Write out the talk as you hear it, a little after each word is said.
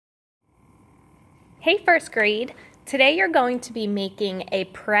Hey first grade, today you're going to be making a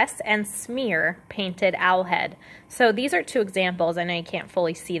press and smear painted owl head. So these are two examples. I know you can't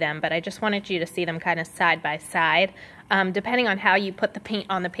fully see them, but I just wanted you to see them kind of side by side. Depending on how you put the paint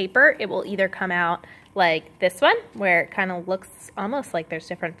on the paper, it will either come out like this one, where it kind of looks almost like there's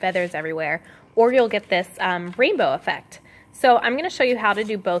different feathers everywhere, or you'll get this rainbow effect. So I'm going to show you how to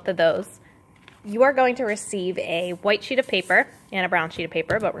do both of those. You are going to receive a white sheet of paper and a brown sheet of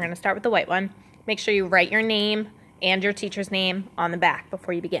paper, but we're going to start with the white one. Make sure you write your name and your teacher's name on the back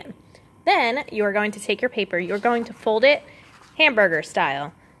before you begin. Then you are going to take your paper, you're going to fold it hamburger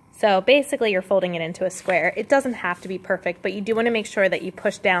style. So basically you're folding it into a square. It doesn't have to be perfect, but you do want to make sure that you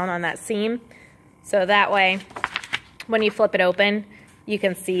push down on that seam. So that way, when you flip it open, you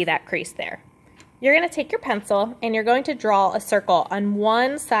can see that crease there. You're going to take your pencil and you're going to draw a circle on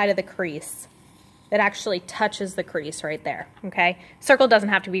one side of the crease that actually touches the crease right there, okay? Circle doesn't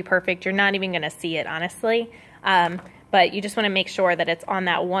have to be perfect. You're not even gonna see it, honestly. But you just wanna make sure that it's on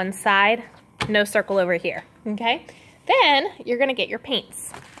that one side, no circle over here, okay? Then you're gonna get your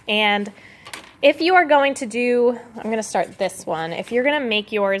paints. And if you are going to do, I'm gonna start this one. If you're gonna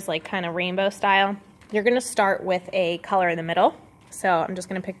make yours like kind of rainbow style, you're gonna start with a color in the middle. So I'm just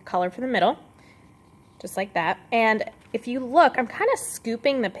gonna pick a color for the middle, just like that. And if you look, I'm kind of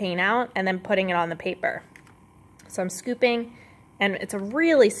scooping the paint out and then putting it on the paper. So I'm scooping, and it's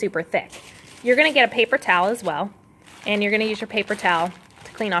really super thick. You're gonna get a paper towel as well, and you're gonna use your paper towel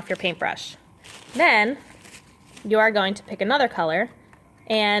to clean off your paintbrush. Then you are going to pick another color,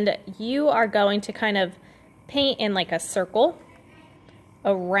 and you are going to kind of paint in like a circle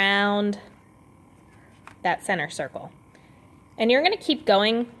around that center circle. And you're gonna keep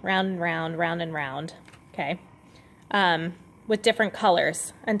going round and round, round and round, okay? With different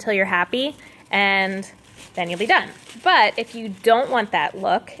colors until you're happy, and then you'll be done. But if you don't want that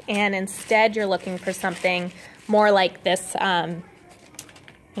look, and instead you're looking for something more like this, you know,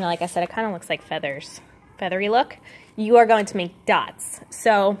 like I said, it kind of looks like feathers, feathery look, you are going to make dots.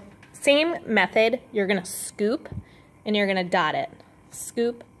 So same method, you're gonna scoop and you're gonna dot it.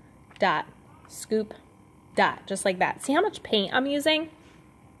 Scoop, dot, scoop, dot, just like that. See how much paint I'm using?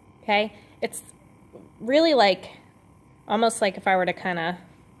 Okay, it's really like, almost like if I were to kind of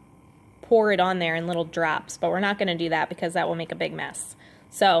pour it on there in little drops, but we're not going to do that because that will make a big mess.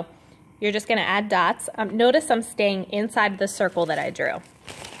 So you're just going to add dots. Notice I'm staying inside the circle that I drew.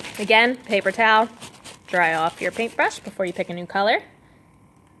 Again, paper towel, dry off your paintbrush before you pick a new color.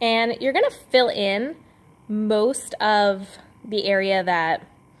 And you're going to fill in most of the area that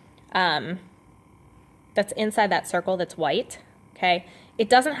that's inside that circle that's white, okay? It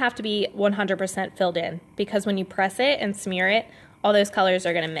doesn't have to be 100% filled in, because when you press it and smear it, all those colors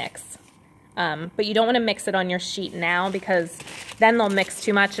are gonna mix. But you don't wanna mix it on your sheet now, because then they'll mix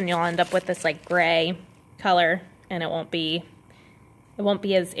too much and you'll end up with this like gray color, and it won't be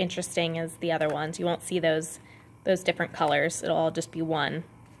as interesting as the other ones. You won't see those different colors. It'll all just be one.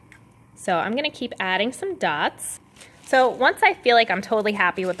 So I'm gonna keep adding some dots. So once I feel like I'm totally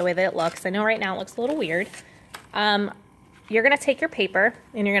happy with the way that it looks, I know right now it looks a little weird, you're gonna take your paper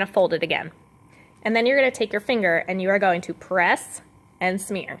and you're gonna fold it again. And then you're gonna take your finger and you are going to press and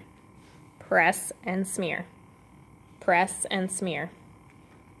smear. Press and smear. Press and smear.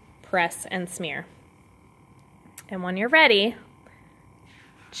 Press and smear. And when you're ready,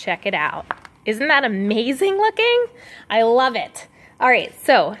 check it out. Isn't that amazing looking? I love it. All right,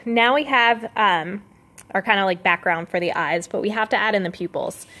 so now we have our kind of like background for the eyes, but we have to add in the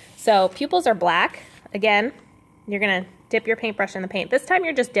pupils. So pupils are black. Again, you're gonna dip your paintbrush in the paint. This time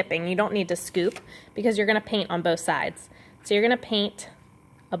you're just dipping. You don't need to scoop, because you're gonna paint on both sides. So you're gonna paint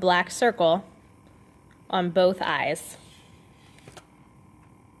a black circle on both eyes,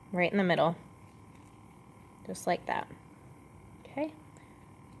 right in the middle, just like that. Okay.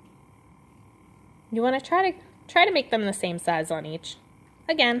 You wanna try to make them the same size on each.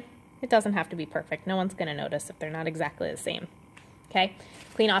 Again, it doesn't have to be perfect. No one's gonna notice if they're not exactly the same. Okay,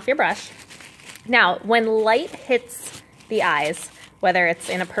 clean off your brush. Now, when light hits the eyes, whether it's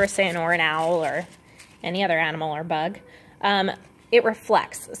in a person or an owl or any other animal or bug, it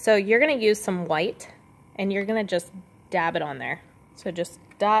reflects. So you're gonna use some white and you're gonna just dab it on there. So just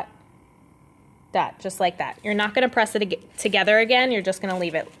dot, dot, just like that. You're not gonna press it together again, you're just gonna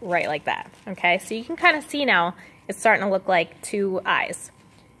leave it right like that, okay? So you can kind of see now it's starting to look like two eyes.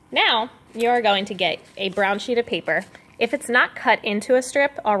 Now, you're going to get a brown sheet of paper. If it's not cut into a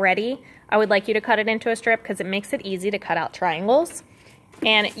strip already, I would like you to cut it into a strip because it makes it easy to cut out triangles.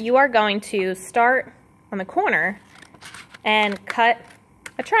 And you are going to start on the corner and cut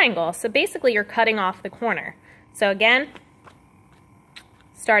a triangle. So basically you're cutting off the corner. So again,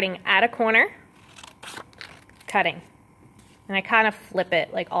 starting at a corner, cutting. And I kind of flip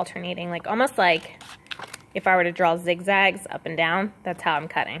it, like alternating, like almost like if I were to draw zigzags up and down, that's how I'm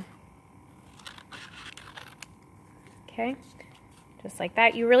cutting. Okay, just like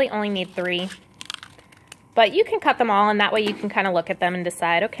that. You really only need 3. But you can cut them all, and that way you can kind of look at them and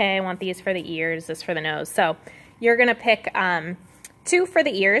decide, okay, I want these for the ears, this for the nose. So you're going to pick 2 for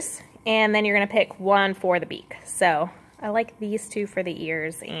the ears, and then you're going to pick 1 for the beak. So I like these 2 for the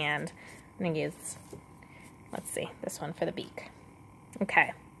ears, and I'm going to use, let's see, this one for the beak.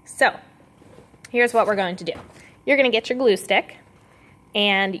 Okay, so here's what we're going to do. You're going to get your glue stick,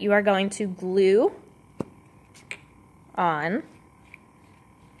 and you are going to glue on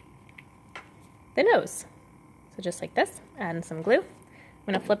the nose. So just like this, add some glue. I'm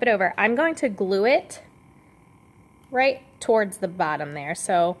going to flip it over. I'm going to glue it right towards the bottom there.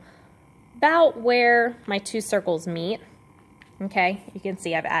 So about where my 2 circles meet. Okay, you can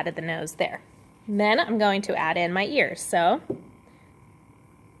see I've added the nose there. Then I'm going to add in my ears. So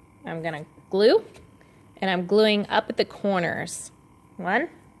I'm going to glue, and I'm gluing up at the corners. 1,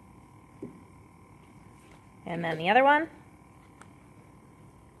 and then the other one,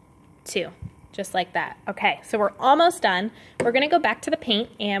 2. Just like that. Okay, so we're almost done. We're going to go back to the paint,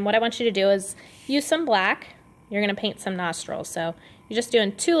 and what I want you to do is use some black. You're going to paint some nostrils. So you're just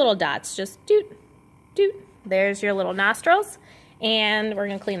doing 2 little dots. Just doot, doot. There's your little nostrils. And we're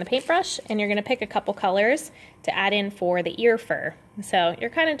going to clean the paintbrush, and you're going to pick a couple colors to add in for the ear fur. So you're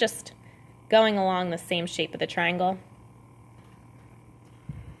kind of just going along the same shape of the triangle.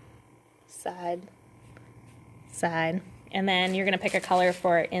 Side, side. And then you're going to pick a color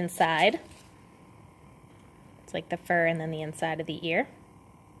for inside. It's like the fur and then the inside of the ear.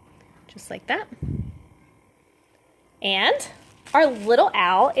 Just like that. And our little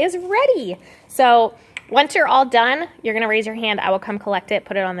owl is ready. So once you're all done, you're going to raise your hand. I will come collect it,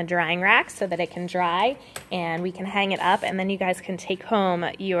 put it on the drying rack so that it can dry, and we can hang it up, and then you guys can take home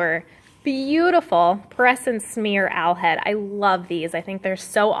your beautiful press and smear owl head. I love these. I think they're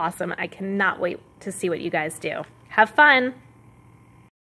so awesome. I cannot wait to see what you guys do. Have fun.